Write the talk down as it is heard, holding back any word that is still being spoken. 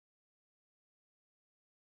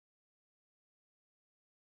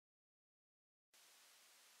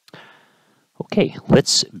Okay,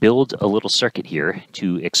 let's build a little circuit here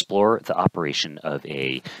to explore the operation of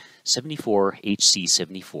a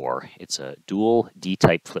 74HC74. It's a dual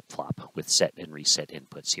D-type flip-flop with set and reset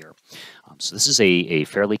inputs here. So this is a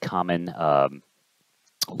fairly common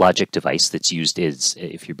logic device that's used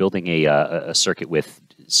if you're building a circuit with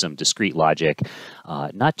some discrete logic.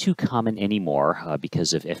 Not too common anymore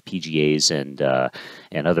because of FPGAs and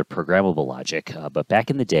other programmable logic. But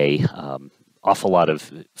back in the day, awful lot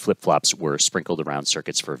of flip-flops were sprinkled around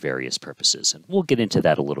circuits for various purposes, and we'll get into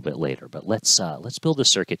that a little bit later. But let's build a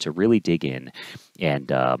circuit to really dig in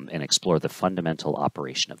and explore the fundamental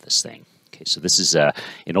operation of this thing. Okay, so this is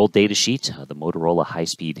an old data sheet, the Motorola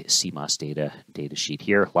high-speed CMOS data sheet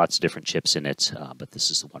here. Lots of different chips in it, but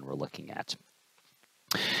this is the one we're looking at.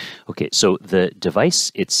 Okay, so the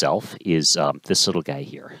device itself is this little guy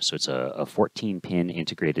here. So it's a 14-pin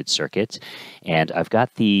integrated circuit, and I've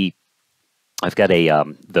got the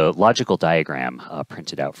logical diagram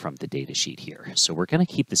printed out from the data sheet here. So we're going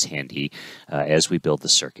to keep this handy as we build the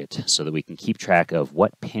circuit so that we can keep track of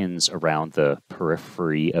what pins around the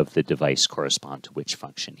periphery of the device correspond to which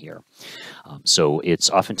function here. So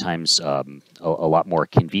it's oftentimes a lot more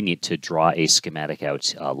convenient to draw a schematic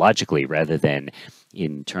out logically rather than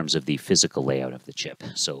in terms of the physical layout of the chip.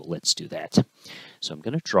 So let's do that. So I'm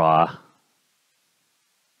going to draw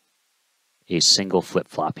a single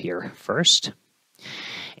flip-flop here first.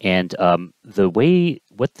 And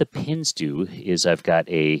what the pins do is I've got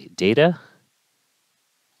a data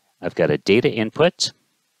input,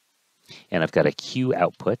 and I've got a Q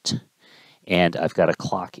output, and I've got a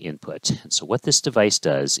clock input. And so what this device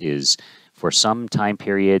does is, for some time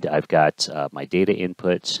period, I've got my data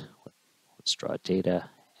input. Let's draw data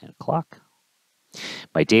and clock.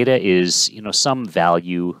 My data is, some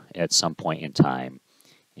value at some point in time.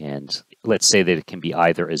 And let's say that it can be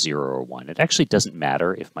either a 0 or 1. It actually doesn't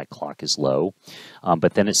matter if my clock is low,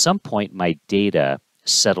 but then at some point my data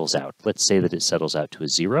settles out. Let's say that it settles out to a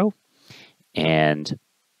 0, and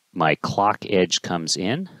my clock edge comes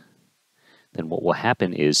in. Then what will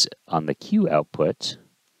happen is on the Q output,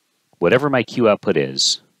 whatever my Q output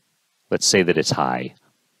is, let's say that it's high,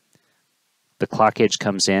 the clock edge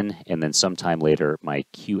comes in, and then sometime later my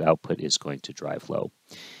Q output is going to drive low.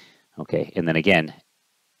 Okay, and then again,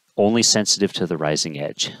 only sensitive to the rising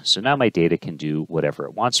edge. So now my data can do whatever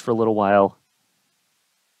it wants for a little while.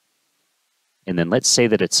 And then let's say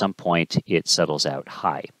that at some point it settles out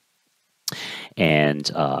high.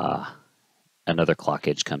 And another clock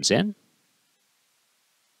edge comes in.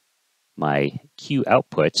 My Q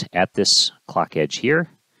output at this clock edge here,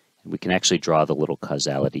 and we can actually draw the little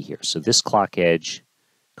causality here. So this clock edge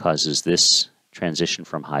causes this transition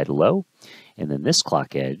from high to low, and then this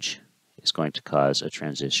clock edge is going to cause a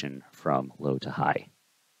transition from low to high,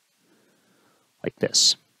 like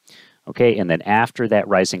this. Okay, and then after that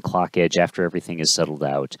rising clock edge, after everything is settled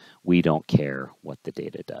out, we don't care what the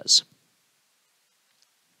data does.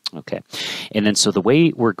 Okay, and then so the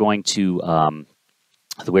way we're going to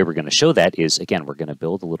show that is, again, we're going to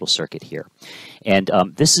build a little circuit here. And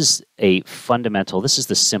this is the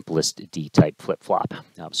simplest D-type flip-flop.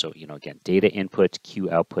 So, again, data input,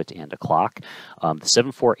 Q output, and a clock. The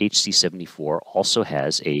 74HC74 also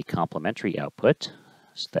has a complementary output,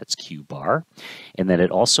 so that's Q bar. And then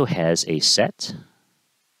it also has a set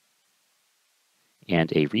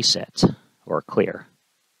and a reset, or clear.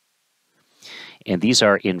 And these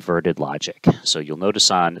are inverted logic. So you'll notice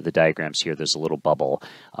on the diagrams here, there's a little bubble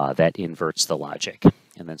that inverts the logic.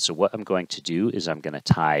 And then so what I'm going to do is I'm going to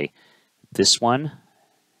tie this one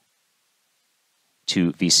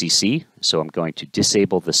to VCC. So I'm going to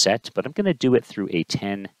disable the set, but I'm going to do it through a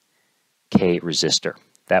 10K resistor.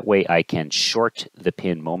 That way I can short the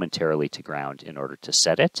pin momentarily to ground in order to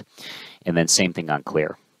set it. And then same thing on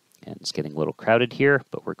clear. And it's getting a little crowded here,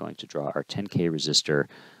 but we're going to draw our 10K resistor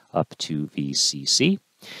up to VCC.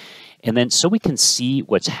 And then so we can see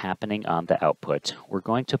what's happening on the output, we're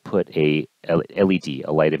going to put a LED,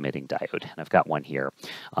 a light emitting diode. And I've got one here.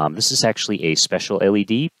 This is actually a special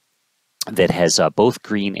LED that has both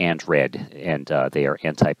green and red, and they are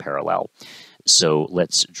anti-parallel. So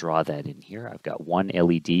let's draw that in here. I've got one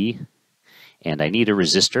LED, and I need a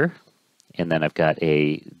resistor. And then I've got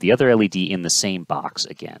the other LED in the same box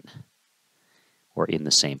again, or in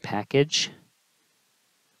the same package.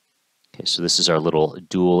 Okay, so this is our little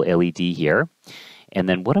dual LED here. And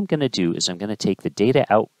then what I'm going to do is I'm going to take the data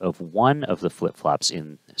out of one of the flip-flops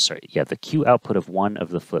the Q output of one of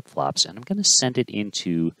the flip-flops, and I'm going to send it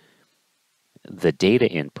into the data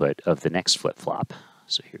input of the next flip-flop.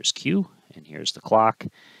 So here's Q, and here's the clock.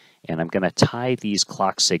 And I'm going to tie these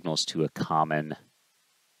clock signals to a common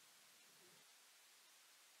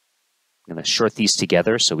I'm going to short these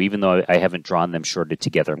together. So even though I haven't drawn them shorted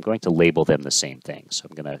together, I'm going to label them the same thing. So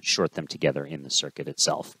I'm going to short them together in the circuit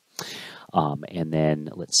itself. And then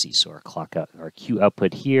let's see, so our Q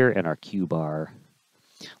output here and our Q bar,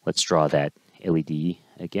 let's draw that LED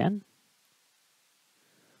again,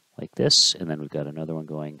 like this. And then we've got another one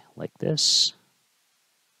going like this.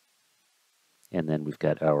 And then we've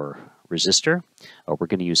got our resistor. We're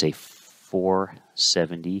going to use a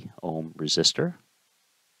 470 ohm resistor.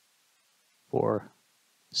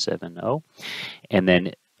 470. And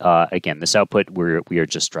then again, this output, we are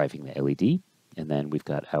just driving the LED. And then we've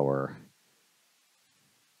got our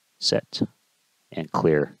set and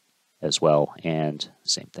clear as well, and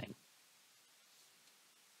same thing.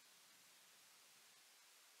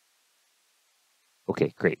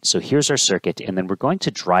 Okay, great. So here's our circuit, and then we're going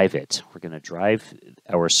to drive it. We're going to drive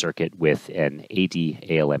our circuit with an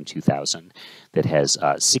AD-ALM 2000 that has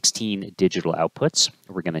 16 digital outputs.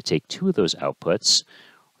 We're going to take 2 of those outputs.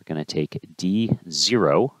 We're going to take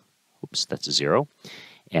D0, oops, that's a 0,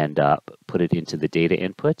 and put it into the data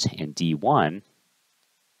input, and D1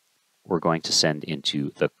 we're going to send into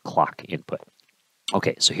the clock input.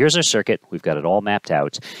 Okay, so here's our circuit. We've got it all mapped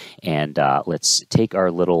out, and let's take our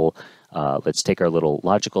little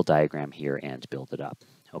logical diagram here and build it up.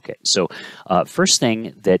 Okay, so first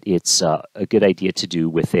thing that it's a good idea to do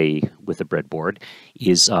with a breadboard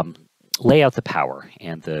is lay out the power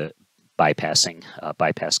and the bypass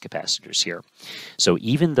capacitors here. So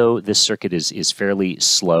even though this circuit is fairly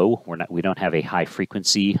slow, we don't have a high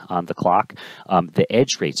frequency on the clock, the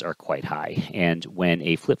edge rates are quite high. And when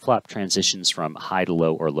a flip-flop transitions from high to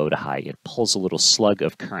low or low to high, it pulls a little slug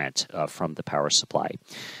of current from the power supply.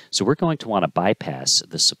 So we're going to want to bypass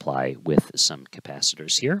the supply with some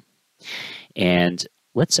capacitors here. And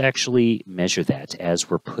let's actually measure that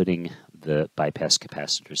as we're putting the bypass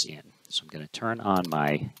capacitors in. So I'm going to turn on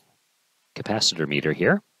my capacitor meter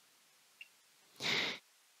here.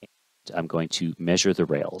 I'm going to measure the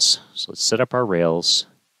rails. So let's set up our rails.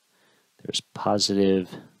 There's positive,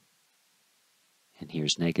 and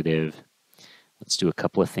here's negative. Let's do a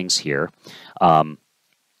couple of things here.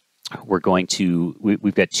 We've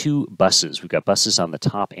got 2 buses. We've got buses on the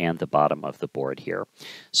top and the bottom of the board here.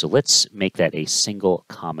 So let's make that a single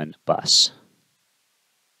common bus.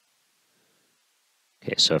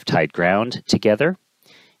 Okay, so I've tied ground together.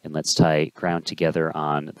 And let's tie ground together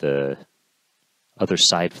on the other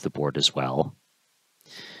side of the board as well.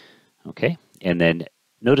 Okay, and then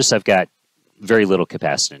notice I've got very little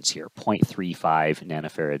capacitance here, 0.35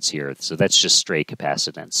 nanofarads here. So that's just stray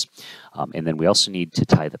capacitance. And then we also need to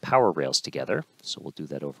tie the power rails together. So we'll do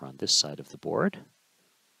that over on this side of the board.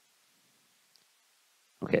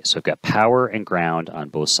 Okay, so I've got power and ground on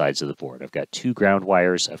both sides of the board. I've got 2 ground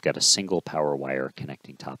wires. I've got a single power wire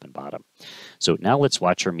connecting top and bottom. So now let's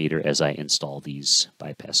watch our meter as I install these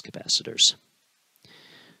bypass capacitors.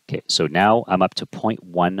 Okay, so now I'm up to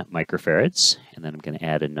 0.1 microfarads, and then I'm going to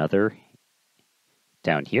add another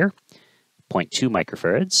down here, 0.2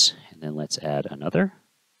 microfarads, and then let's add another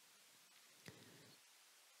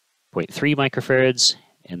 0.3 microfarads,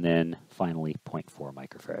 and then finally 0.4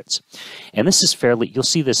 microfarads. And this is you'll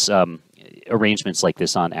see this arrangements like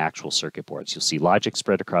this on actual circuit boards. You'll see logic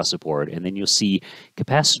spread across the board, and then you'll see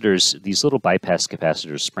capacitors, these little bypass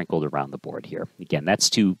capacitors sprinkled around the board here. Again,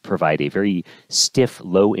 that's to provide a very stiff,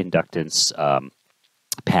 low inductance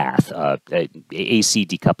path, AC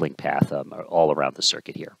decoupling path all around the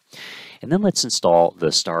circuit here. And then let's install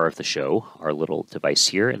the star of the show, our little device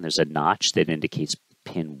here, and there's a notch that indicates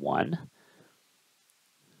pin 1.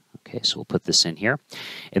 Okay, so we'll put this in here.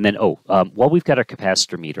 And then, while we've got our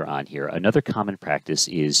capacitor meter on here, another common practice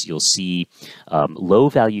is you'll see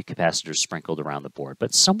low-value capacitors sprinkled around the board,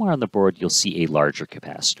 but somewhere on the board you'll see a larger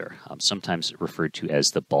capacitor, sometimes referred to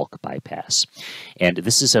as the bulk bypass. And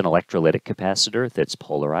this is an electrolytic capacitor that's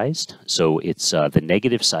polarized, so it's the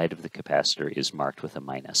negative side of the capacitor is marked with a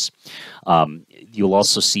minus. You'll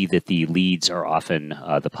also see that the leads are often,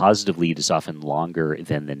 the positive lead is often longer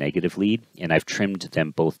than the negative lead, and I've trimmed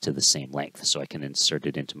them both to the same length, so I can insert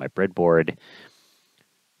it into my breadboard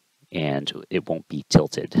and it won't be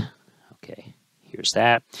tilted. Okay, here's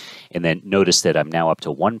that. And then notice that I'm now up to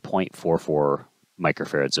 1.44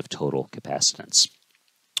 microfarads of total capacitance.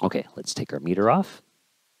 Okay, let's take our meter off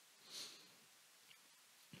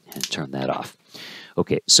and turn that off.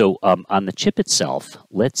 Okay, so on the chip itself,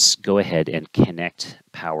 let's go ahead and connect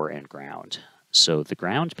power and ground. So the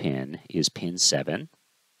ground pin is pin 7.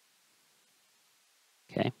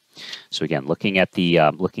 Okay, so again, looking at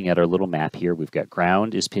our little map here, we've got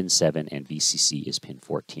ground is pin 7 and VCC is pin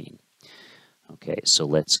 14. Okay, so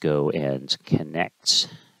let's go and connect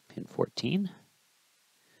pin 14.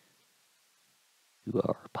 to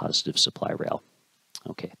our positive supply rail.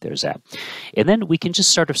 Okay, there's that. And then we can just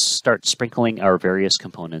start sprinkling our various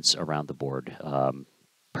components around the board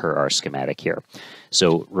per our schematic here.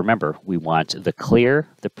 So remember, we want the clear,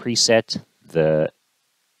 the preset, the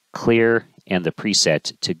clear, and the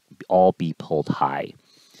preset to all be pulled high.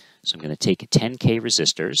 So I'm going to take 10K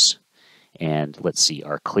resistors, and let's see,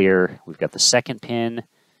 our clear, we've got the second pin,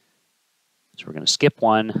 so we're going to skip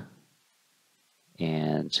one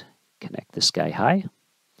and connect this guy high.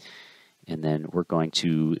 And then we're going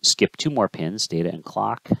to skip 2 more pins, data and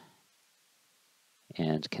clock,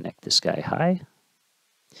 and connect this guy high.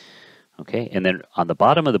 Okay, and then on the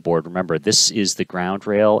bottom of the board, remember, this is the ground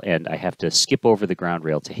rail, and I have to skip over the ground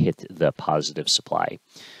rail to hit the positive supply.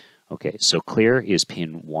 Okay, so clear is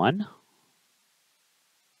pin 1.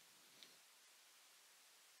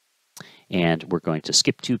 And we're going to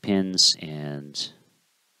skip 2 pins, and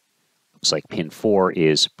looks like pin 4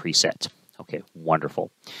 is preset. Okay,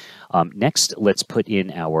 wonderful. Next, let's put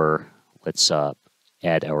in let's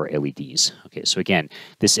add our LEDs. Okay, so again,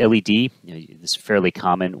 this LED, this is fairly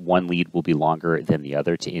common. One lead will be longer than the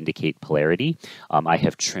other to indicate polarity. I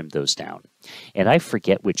have trimmed those down. And I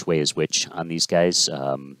forget which way is which on these guys.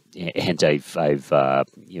 And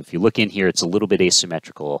if you look in here, it's a little bit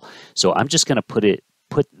asymmetrical. So I'm just going to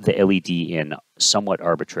put the LED in somewhat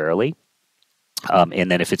arbitrarily. And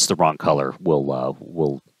then if it's the wrong color,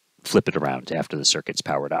 we'll flip it around after the circuit's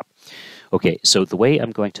powered up. Okay, so the way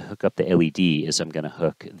I'm going to hook up the LED is I'm going to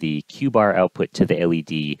hook the Q bar output to the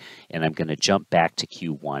LED, and I'm going to jump back to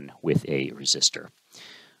Q1 with a resistor.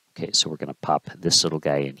 Okay, so we're going to pop this little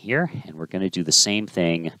guy in here, and we're going to do the same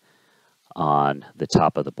thing on the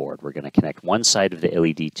top of the board. We're going to connect one side of the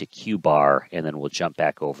LED to Q bar, and then we'll jump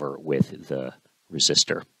back over with the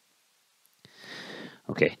resistor.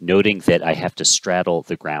 Okay, noting that I have to straddle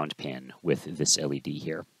the ground pin with this LED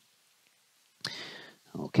here.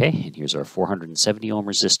 Okay, and here's our 470 ohm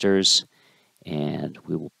resistors, and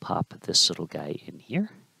we will pop this little guy in here.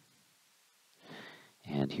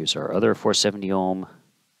 And here's our other 470 ohm.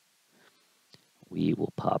 We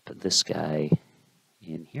will pop this guy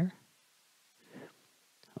in here.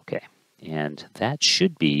 Okay, and that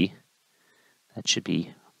should be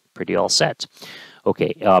pretty all set.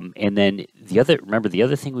 Okay, and then remember the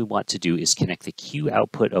other thing we want to do is connect the Q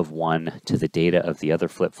output of one to the data of the other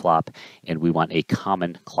flip-flop, and we want a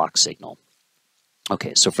common clock signal.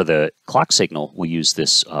 Okay, so for the clock signal, we'll use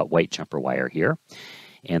this white jumper wire here,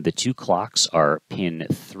 and the 2 clocks are pin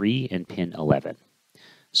 3 and pin 11.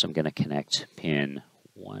 So I'm going to connect pin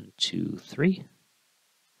 1, 2, 3,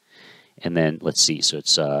 and then let's see, so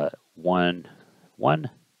it's 1, 1,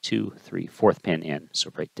 2, 3, 4th pin in,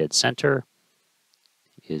 so right dead center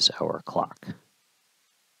is our clock.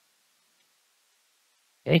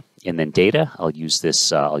 Okay, and then data, I'll use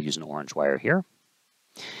an orange wire here.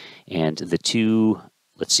 And the 2,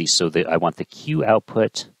 let's see, so I want the Q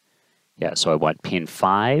output, yeah, so I want pin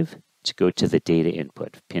 5 to go to the data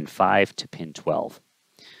input, pin 5 to pin 12.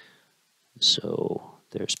 So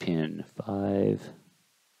there's pin 5.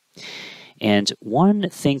 And one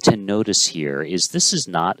thing to notice here is this is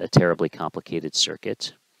not a terribly complicated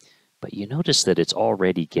circuit, but you notice that it's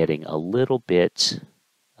already getting a little bit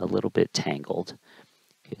tangled.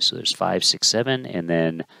 Okay, so there's 5, 6, 7, and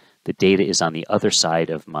then the data is on the other side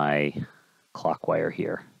of my clock wire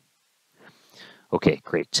here. Okay,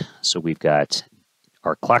 great. So we've got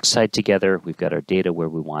our clock side together, we've got our data where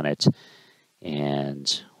we want it,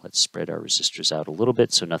 and let's spread our resistors out a little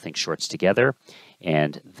bit so nothing shorts together,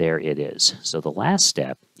 and there it is. So the last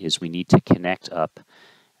step is we need to connect up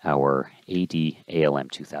our AD ALM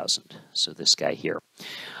 2000, so this guy here.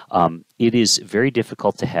 It is very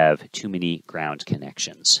difficult to have too many ground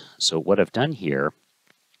connections. So what I've done here,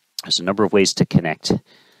 there's a number of ways to connect.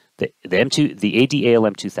 The AD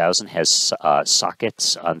ALM 2000 has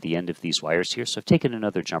sockets on the end of these wires here, so I've taken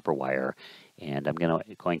another jumper wire, and I'm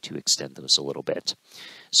going to extend those a little bit.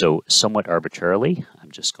 So somewhat arbitrarily, I'm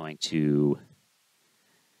just going to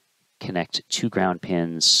connect 2 ground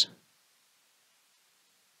pins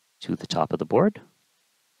to the top of the board.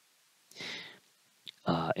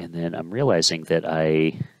 And then I'm realizing that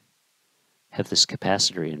I have this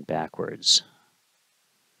capacitor in backwards.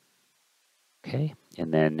 Okay,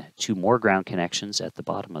 and then 2 more ground connections at the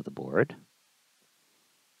bottom of the board.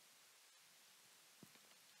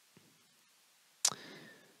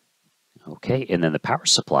 Okay, and then the power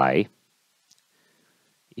supply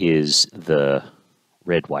is the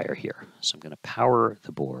red wire here. So I'm going to power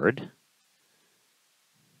the board.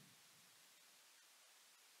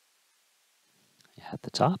 At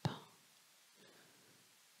the top.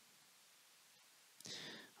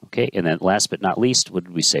 Okay, and then last but not least, what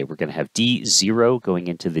did we say? We're going to have D0 going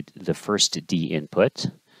into the first D input.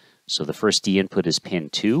 So the first D input is pin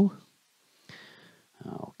 2.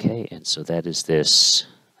 Okay, and so that is this,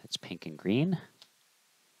 it's pink and green.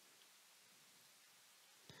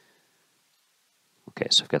 Okay,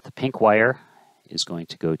 so I've got the pink wire is going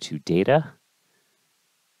to go to data,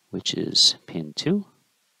 which is pin 2.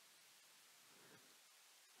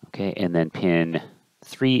 Okay, and then pin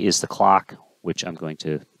 3 is the clock, which I'm going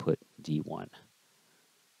to put D1.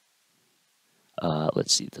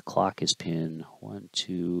 Let's see, the clock is pin 1,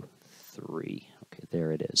 2, 3. Okay,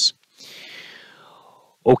 there it is.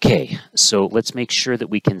 Okay, so let's make sure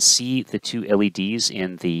that we can see the two LEDs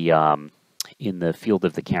in the field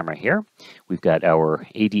of the camera here. We've got our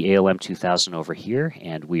AD-ALM 2000 over here,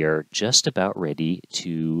 and we are just about ready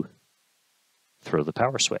to throw the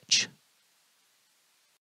power switch.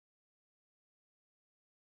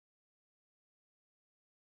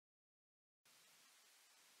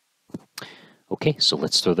 Okay, so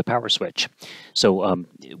let's throw the power switch. So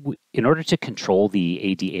in order to control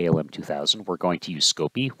the AD-ALM 2000, we're going to use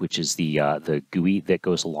Scopy, which is the GUI that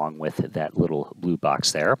goes along with that little blue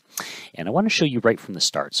box there. And I want to show you right from the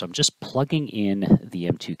start. So I'm just plugging in the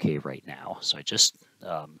M2K right now. So I just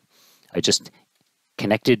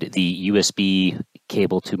connected the USB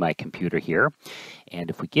cable to my computer here. And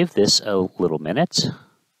if we give this a little minute,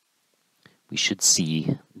 we should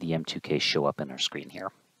see the M2K show up in our screen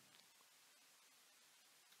here.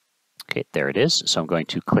 Okay, there it is. So I'm going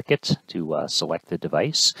to click it to select the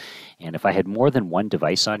device. And if I had more than one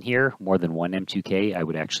device on here, more than one M2K, I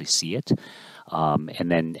would actually see it.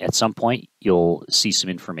 And then at some point, you'll see some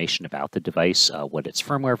information about the device, what its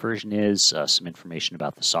firmware version is, some information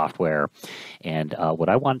about the software. And what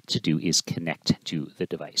I want to do is connect to the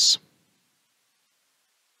device.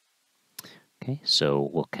 Okay, so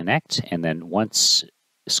we'll connect. And then once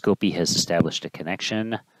Scopy has established a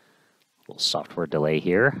connection, a little software delay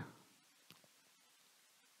here.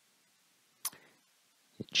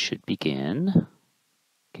 It should begin.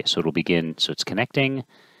 Okay, so it'll begin, so it's connecting,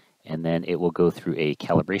 and then it will go through a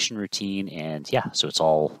calibration routine, and yeah, so it's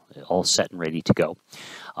all set and ready to go.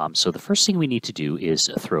 So the first thing we need to do is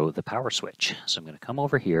throw the power switch. So I'm going to come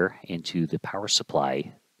over here into the power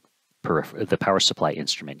supply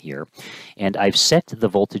instrument here, and I've set the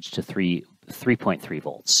voltage to 3.3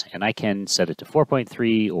 volts, and I can set it to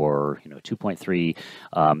 4.3 or 2.3.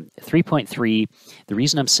 3.3. The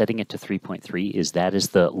reason I'm setting it to 3.3 is that is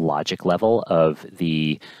the logic level of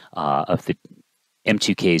the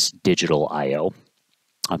M2K's digital I/O.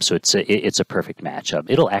 So it's a perfect match.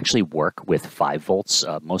 It'll actually work with 5 volts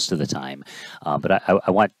most of the time, but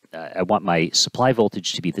I want my supply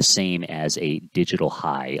voltage to be the same as a digital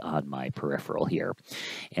high on my peripheral here.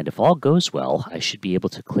 And if all goes well, I should be able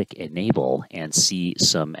to click enable and see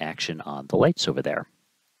some action on the lights over there.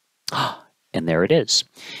 And there it is.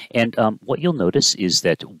 And what you'll notice is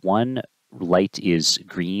that one light is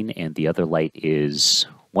green and the other light is...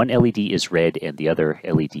 One LED is red and the other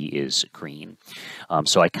LED is green.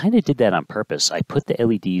 So I kind of did that on purpose. I put the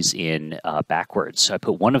LEDs in backwards. I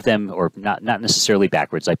put one of them, or not necessarily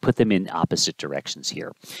backwards, I put them in opposite directions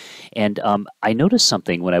here. And I noticed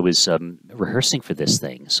something when I was rehearsing for this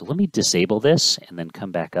thing. So let me disable this and then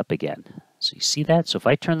come back up again. So you see that? So if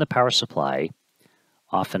I turn the power supply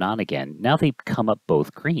off and on again, now they come up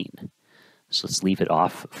both green. So let's leave it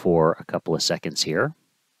off for a couple of seconds here.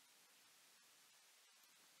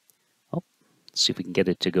 See if we can get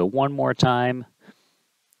it to go one more time.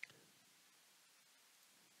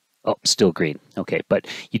 Oh, still green. Okay, but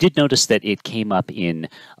you did notice that it came up in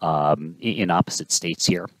opposite states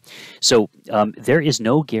here. So there is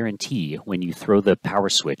no guarantee when you throw the power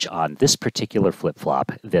switch on this particular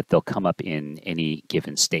flip-flop that they'll come up in any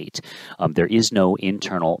given state. There is no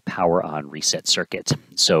internal power on reset circuit.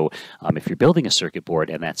 So if you're building a circuit board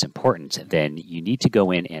and that's important, then you need to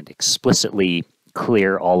go in and explicitly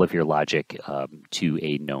clear all of your logic to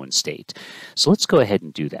a known state. So let's go ahead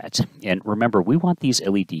and do that. And remember, we want these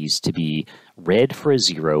LEDs to be red for a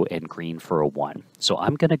 0 and green for a 1. So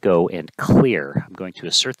I'm going to go and clear. I'm going to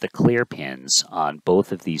assert the clear pins on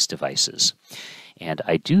both of these devices. And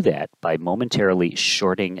I do that by momentarily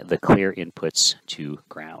shorting the clear inputs to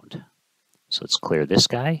ground. So let's clear this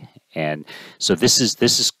guy. And so this is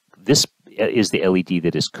the LED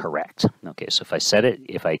that is correct. Okay, so if I set it,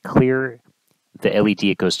 if I clear the LED,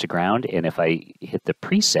 it goes to ground, and if I hit the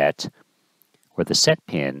preset or the set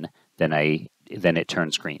pin, then it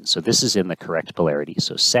turns green. So this is in the correct polarity.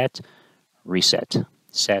 So set, reset,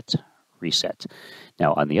 set, reset.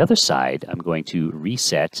 Now on the other side, I'm going to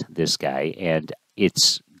reset this guy, and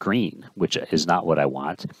it's green, which is not what I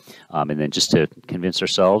want. And then just to convince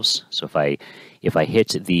ourselves, so if I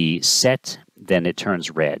hit the set, then it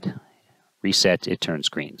turns red. Reset, it turns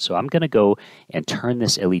green. So I'm going to go and turn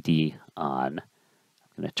this LED on.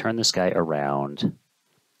 I'm going to turn this guy around,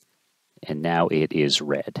 and now it is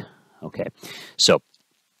red. Okay, so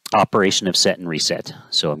operation of set and reset.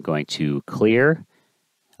 So I'm going to clear.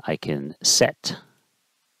 I can set,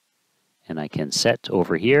 and I can set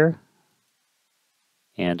over here,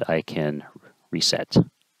 and I can reset.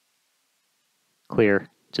 Clear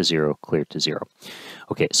to 0, clear to 0.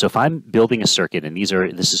 Okay, so if I'm building a circuit, and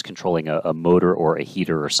this is controlling a motor or a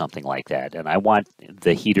heater or something like that, and I want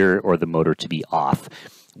the heater or the motor to be off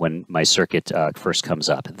when my circuit first comes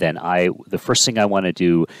up, then the first thing I want to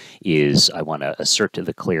do is I want to assert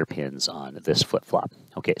the clear pins on this flip-flop.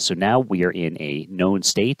 Okay, so now we are in a known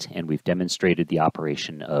state, and we've demonstrated the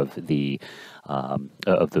operation of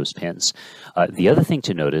those pins. The other thing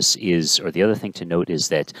to notice is, or the other thing to note is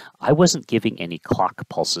that I wasn't giving any clock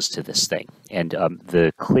pulses to this thing, and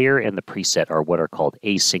the clear and the preset are what are called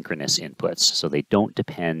asynchronous inputs, so they don't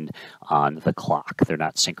depend on the clock. They're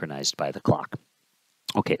not synchronized by the clock.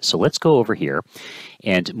 Okay, so let's go over here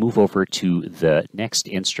and move over to the next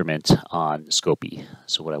instrument on Scopy.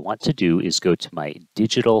 So what I want to do is go to my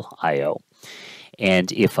digital I/O.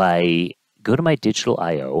 And if I go to my digital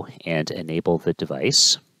I/O and enable the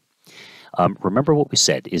device, remember what we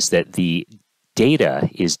said is that the data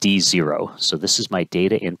is D0. So this is my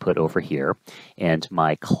data input over here, and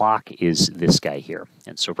my clock is this guy here.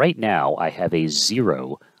 And so right now I have a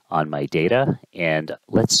 0 on my data, and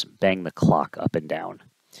let's bang the clock up and down.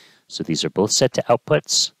 So these are both set to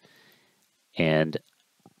outputs, and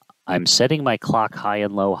I'm setting my clock high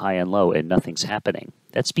and low, and nothing's happening.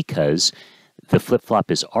 That's because the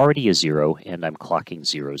flip-flop is already a 0, and I'm clocking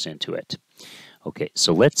zeros into it. Okay,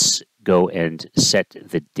 so let's go and set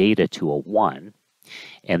the data to a 1,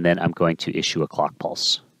 and then I'm going to issue a clock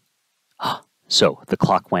pulse. So the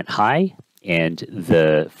clock went high, and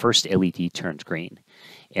the first LED turned green.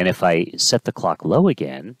 And if I set the clock low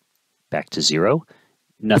again, back to 0,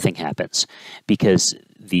 nothing happens because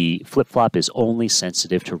the flip-flop is only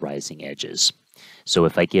sensitive to rising edges. So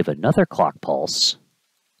if I give another clock pulse,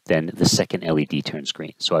 then the second LED turns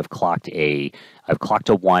green. So I've clocked a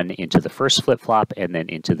 1 into the first flip-flop and then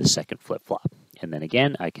into the second flip-flop. And then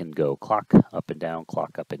again, I can go clock up and down,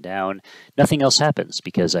 clock up and down. Nothing else happens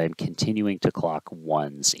because I'm continuing to clock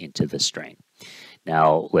 1s into the string.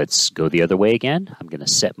 Now let's go the other way again. I'm going to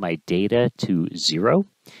set my data to 0,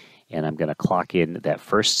 and I'm going to clock in that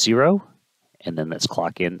first 0, and then let's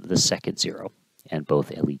clock in the second 0, and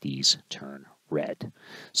both LEDs turn red.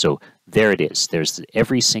 So there it is. There's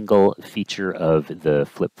every single feature of the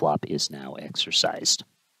flip-flop is now exercised.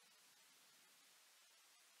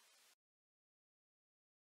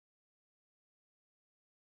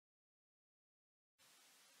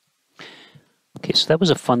 Okay, so that was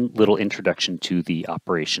a fun little introduction to the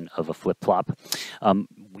operation of a flip-flop.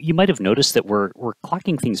 You might have noticed that we're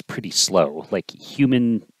clocking things pretty slow, like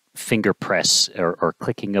human finger press or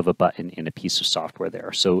clicking of a button in a piece of software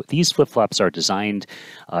there. So these flip-flops are designed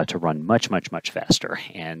to run much faster.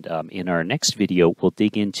 And in our next video, we'll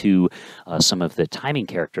dig into some of the timing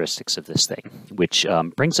characteristics of this thing, which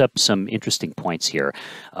brings up some interesting points here.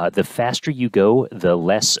 The faster you go, the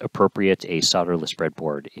less appropriate a solderless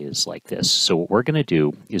breadboard is like this. So what we're going to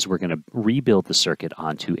do is we're going to rebuild the circuit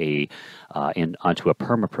onto a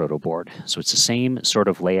permaproto board. So it's the same sort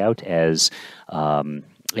of layout as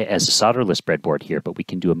a solderless breadboard here, but we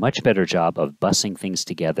can do a much better job of bussing things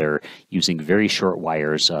together using very short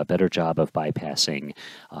wires, a better job of bypassing,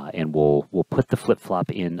 and we'll put the flip-flop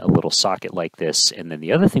in a little socket like this, and then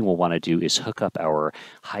the other thing we'll want to do is hook up our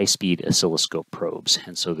high-speed oscilloscope probes.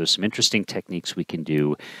 And so there's some interesting techniques we can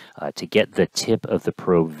do to get the tip of the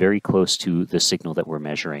probe very close to the signal that we're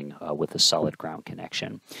measuring with a solid ground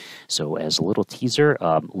connection. So as a little teaser,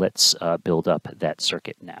 let's build up that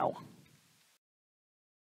circuit now.